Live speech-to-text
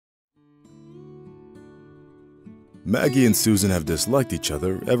Maggie and Susan have disliked each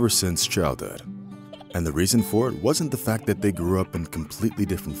other ever since childhood. And the reason for it wasn't the fact that they grew up in completely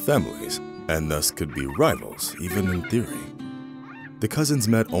different families, and thus could be rivals, even in theory. The cousins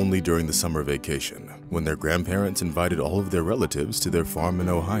met only during the summer vacation, when their grandparents invited all of their relatives to their farm in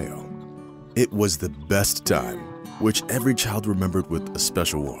Ohio. It was the best time, which every child remembered with a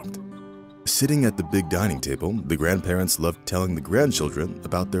special warmth. Sitting at the big dining table, the grandparents loved telling the grandchildren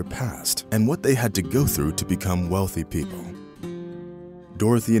about their past and what they had to go through to become wealthy people.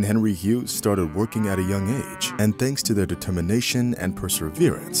 Dorothy and Henry Hughes started working at a young age, and thanks to their determination and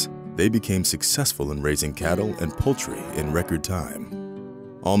perseverance, they became successful in raising cattle and poultry in record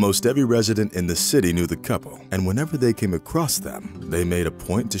time. Almost every resident in the city knew the couple, and whenever they came across them, they made a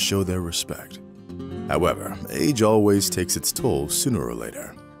point to show their respect. However, age always takes its toll sooner or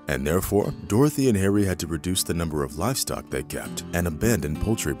later, and therefore, Dorothy and Harry had to reduce the number of livestock they kept and abandon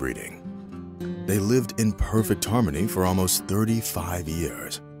poultry breeding. They lived in perfect harmony for almost 35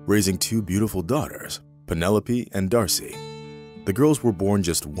 years, raising two beautiful daughters, Penelope and Darcy. The girls were born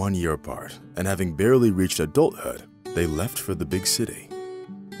just 1 year apart, and having barely reached adulthood, they left for the big city.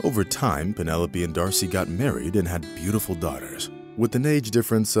 Over time, Penelope and Darcy got married and had beautiful daughters, with an age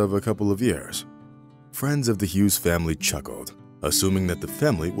difference of a couple of years. Friends of the Hughes family chuckled, assuming that the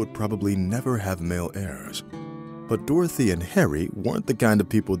family would probably never have male heirs. But Dorothy and Harry weren't the kind of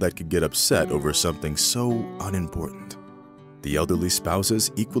people that could get upset over something so unimportant. The elderly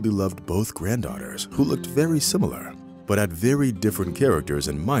spouses equally loved both granddaughters, who looked very similar, but had very different characters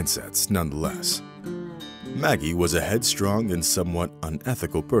and mindsets nonetheless. Maggie was a headstrong and somewhat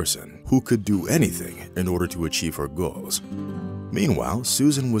unethical person who could do anything in order to achieve her goals. Meanwhile,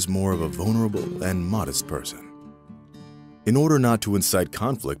 Susan was more of a vulnerable and modest person. In order not to incite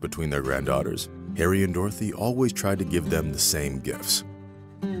conflict between their granddaughters, Harry and Dorothy always tried to give them the same gifts.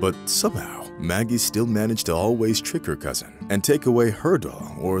 But somehow, Maggie still managed to always trick her cousin and take away her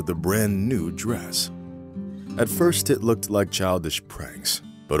doll or the brand new dress. At first, it looked like childish pranks,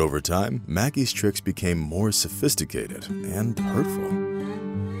 but over time, Maggie's tricks became more sophisticated and hurtful.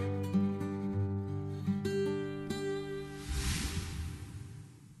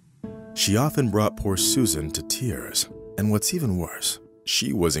 She often brought poor Susan to tears, and what's even worse,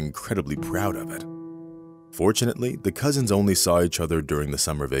 she was incredibly proud of it. Fortunately, the cousins only saw each other during the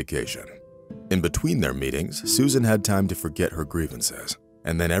summer vacation. In between their meetings, Susan had time to forget her grievances,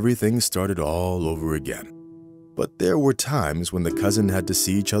 and then everything started all over again. But there were times when the cousin had to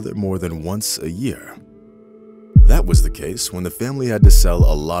see each other more than once a year. That was the case when the family had to sell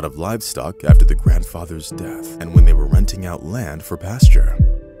a lot of livestock after the grandfather's death and when they were renting out land for pasture.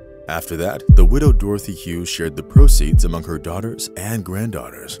 After that, the widow Dorothy Hughes shared the proceeds among her daughters and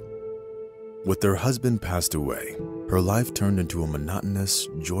granddaughters. With their husband passed away, her life turned into a monotonous,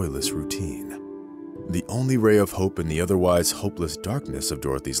 joyless routine. The only ray of hope in the otherwise hopeless darkness of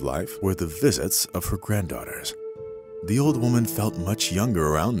Dorothy's life were the visits of her granddaughters. The old woman felt much younger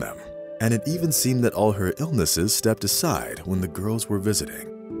around them, and it even seemed that all her illnesses stepped aside when the girls were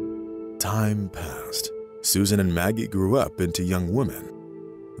visiting. Time passed. Susan and Maggie grew up into young women.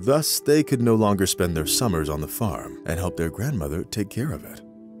 Thus, they could no longer spend their summers on the farm and help their grandmother take care of it.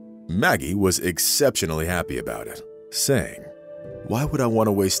 Maggie was exceptionally happy about it, saying, "Why would I want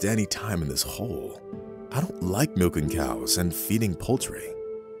to waste any time in this hole? I don't like milking cows and feeding poultry.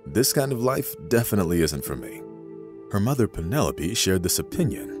 This kind of life definitely isn't for me." Her mother Penelope shared this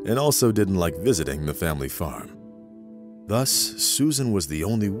opinion and also didn't like visiting the family farm. Thus, Susan was the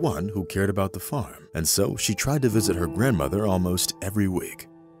only one who cared about the farm, and so she tried to visit her grandmother almost every week.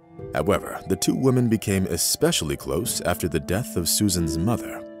 However, the two women became especially close after the death of Susan's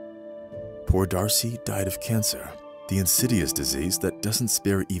mother. Poor Darcy died of cancer, the insidious disease that doesn't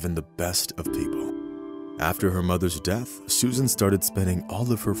spare even the best of people. After her mother's death, Susan started spending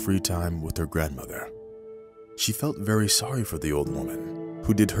all of her free time with her grandmother. She felt very sorry for the old woman,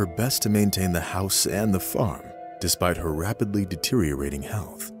 who did her best to maintain the house and the farm, despite her rapidly deteriorating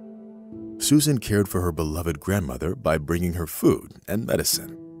health. Susan cared for her beloved grandmother by bringing her food and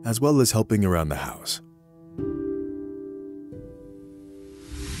medicine, as well as helping around the house.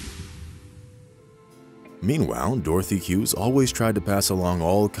 Meanwhile, Dorothy Hughes always tried to pass along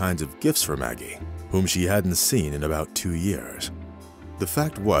all kinds of gifts for Maggie, whom she hadn't seen in about 2 years. The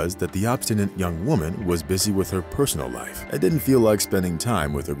fact was that the obstinate young woman was busy with her personal life and didn't feel like spending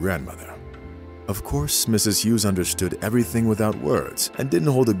time with her grandmother. Of course, Mrs. Hughes understood everything without words and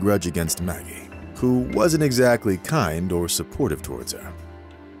didn't hold a grudge against Maggie, who wasn't exactly kind or supportive towards her.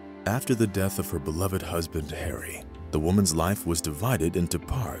 After the death of her beloved husband, Harry, the woman's life was divided into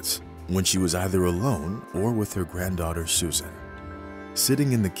parts when she was either alone or with her granddaughter, Susan.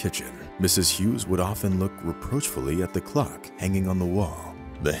 Sitting in the kitchen, Mrs. Hughes would often look reproachfully at the clock hanging on the wall,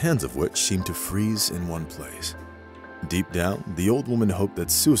 the hands of which seemed to freeze in one place. Deep down, the old woman hoped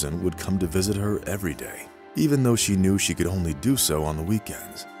that Susan would come to visit her every day, even though she knew she could only do so on the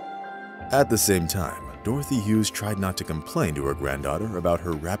weekends. At the same time, Dorothy Hughes tried not to complain to her granddaughter about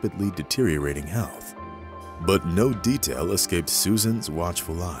her rapidly deteriorating health. But no detail escaped Susan's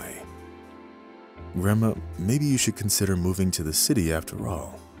watchful eye. "Grandma, maybe you should consider moving to the city after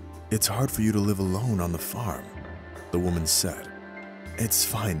all. It's hard for you to live alone on the farm," the woman said. "It's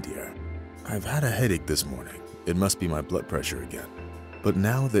fine, dear. I've had a headache this morning. It must be my blood pressure again. But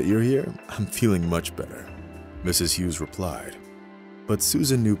now that you're here, I'm feeling much better," Mrs. Hughes replied. But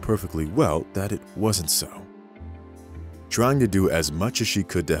Susan knew perfectly well that it wasn't so. Trying to do as much as she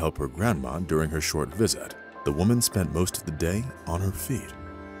could to help her grandma during her short visit, the woman spent most of the day on her feet.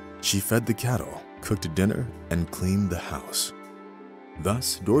 She fed the cattle, cooked dinner, and cleaned the house.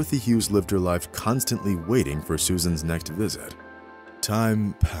 Thus, Dorothy Hughes lived her life constantly waiting for Susan's next visit.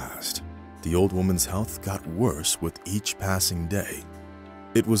 Time passed. The old woman's health got worse with each passing day.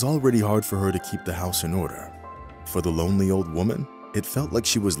 It was already hard for her to keep the house in order. For the lonely old woman, it felt like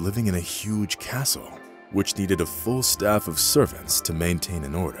she was living in a huge castle, which needed a full staff of servants to maintain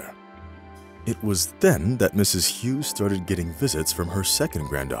an order. It was then that Mrs. Hughes started getting visits from her second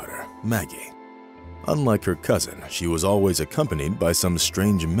granddaughter, Maggie. Unlike her cousin, she was always accompanied by some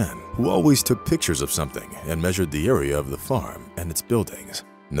strange men who always took pictures of something and measured the area of the farm and its buildings,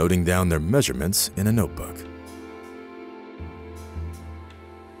 noting down their measurements in a notebook.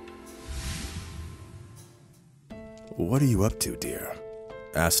 "What are you up to, dear?"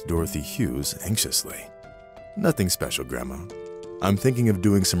 asked Dorothy Hughes anxiously. "Nothing special, Grandma. I'm thinking of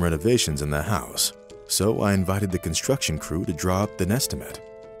doing some renovations in the house, so I invited the construction crew to draw up an estimate."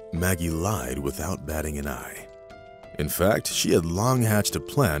 Maggie lied without batting an eye. In fact, she had long hatched a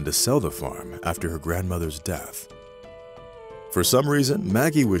plan to sell the farm after her grandmother's death. For some reason,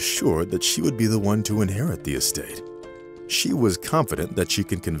 Maggie was sure that she would be the one to inherit the estate. She was confident that she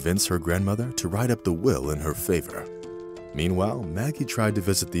could convince her grandmother to write up the will in her favor. Meanwhile, Maggie tried to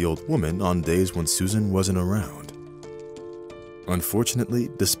visit the old woman on days when Susan wasn't around. Unfortunately,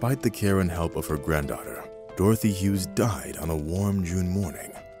 despite the care and help of her granddaughter, Dorothy Hughes died on a warm June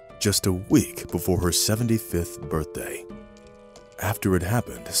morning, just a week before her 75th birthday. After it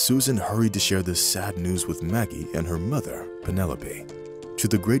happened, Susan hurried to share this sad news with Maggie and her mother, Penelope. To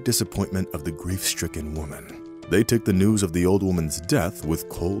the great disappointment of the grief-stricken woman, they took the news of the old woman's death with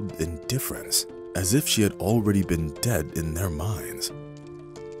cold indifference, as if she had already been dead in their minds.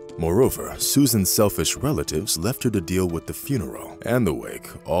 Moreover, Susan's selfish relatives left her to deal with the funeral and the wake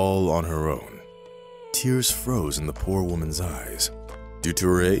all on her own. Tears froze in the poor woman's eyes. Due to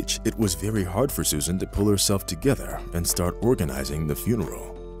her age, it was very hard for Susan to pull herself together and start organizing the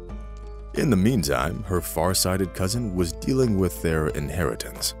funeral. In the meantime, her far-sighted cousin was dealing with their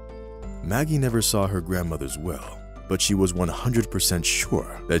inheritance. Maggie never saw her grandmother's will, but she was 100%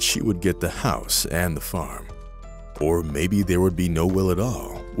 sure that she would get the house and the farm. Or maybe there would be no will at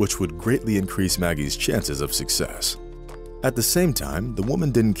all, which would greatly increase Maggie's chances of success. At the same time, the woman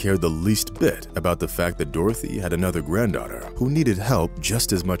didn't care the least bit about the fact that Dorothy had another granddaughter who needed help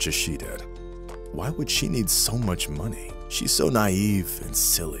just as much as she did. Why would she need so much money? She's so naive and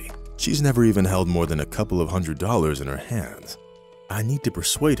silly. She's never even held more than a couple of $100s in her hands. I need to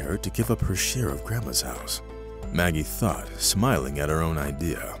persuade her to give up her share of Grandma's house, Maggie thought, smiling at her own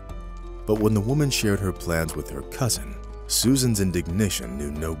idea. But when the woman shared her plans with her cousin, Susan's indignation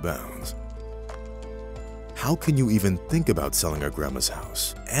knew no bounds. "How can you even think about selling our grandma's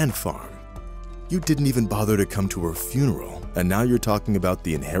house and farm? You didn't even bother to come to her funeral, and now you're talking about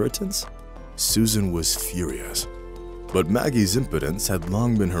the inheritance?" Susan was furious. But Maggie's impotence had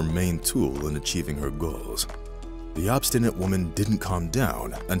long been her main tool in achieving her goals. The obstinate woman didn't calm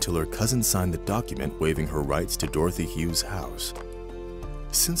down until her cousin signed the document waiving her rights to Dorothy Hughes' house.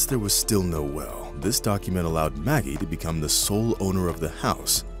 Since there was still no will, this document allowed Maggie to become the sole owner of the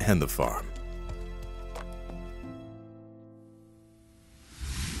house and the farm.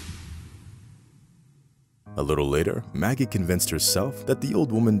 A little later, Maggie convinced herself that the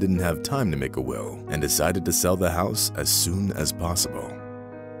old woman didn't have time to make a will and decided to sell the house as soon as possible.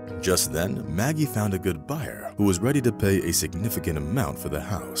 Just then, Maggie found a good buyer who was ready to pay a significant amount for the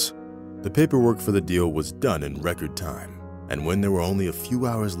house. The paperwork for the deal was done in record time, and when there were only a few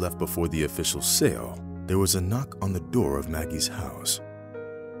hours left before the official sale, there was a knock on the door of Maggie's house.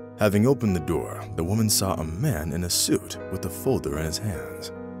 Having opened the door, the woman saw a man in a suit with a folder in his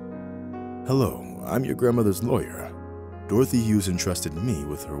hands. "Hello, I'm your grandmother's lawyer. Dorothy Hughes entrusted me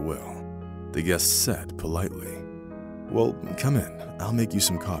with her will," the guest said politely. Well, come in. I'll make you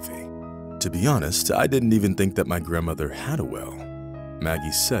some coffee. To be honest, I didn't even think that my grandmother had a will,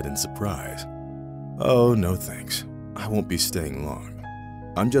 Maggie said in surprise. Oh, no thanks. I won't be staying long.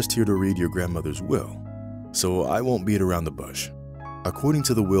 I'm just here to read your grandmother's will, so I won't beat around the bush. According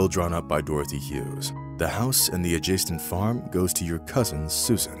to the will drawn up by Dorothy Hughes, the house and the adjacent farm goes to your cousin,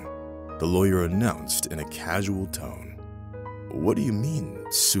 Susan, the lawyer announced in a casual tone. What do you mean,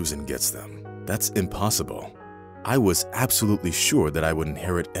 Susan gets them? That's impossible. I was absolutely sure that I would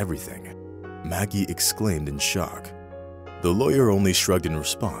inherit everything, Maggie exclaimed in shock. The lawyer only shrugged in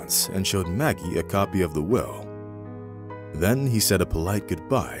response and showed Maggie a copy of the will. Then he said a polite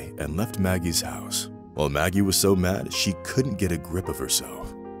goodbye and left Maggie's house, while Maggie was so mad she couldn't get a grip of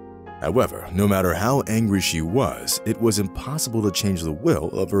herself. However, no matter how angry she was, it was impossible to change the will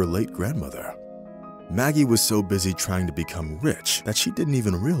of her late grandmother. Maggie was so busy trying to become rich that she didn't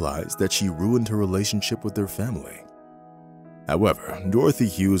even realize that she ruined her relationship with their family. However, Dorothy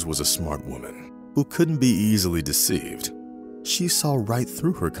Hughes was a smart woman who couldn't be easily deceived. She saw right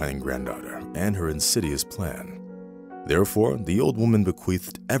through her cunning granddaughter and her insidious plan. Therefore, the old woman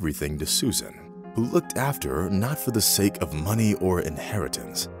bequeathed everything to Susan, who looked after her not for the sake of money or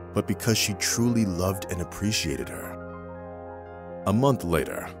inheritance, but because she truly loved and appreciated her. A month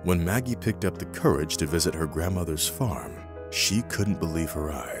later, when Maggie picked up the courage to visit her grandmother's farm, she couldn't believe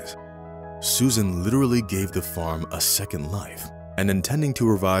her eyes. Susan literally gave the farm a second life, and intending to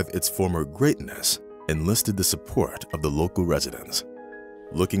revive its former greatness, enlisted the support of the local residents.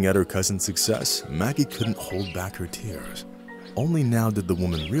 Looking at her cousin's success, Maggie couldn't hold back her tears. Only now did the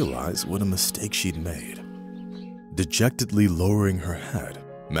woman realize what a mistake she'd made. Dejectedly lowering her head,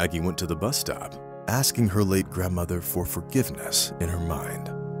 Maggie went to the bus stop, asking her late grandmother for forgiveness in her mind.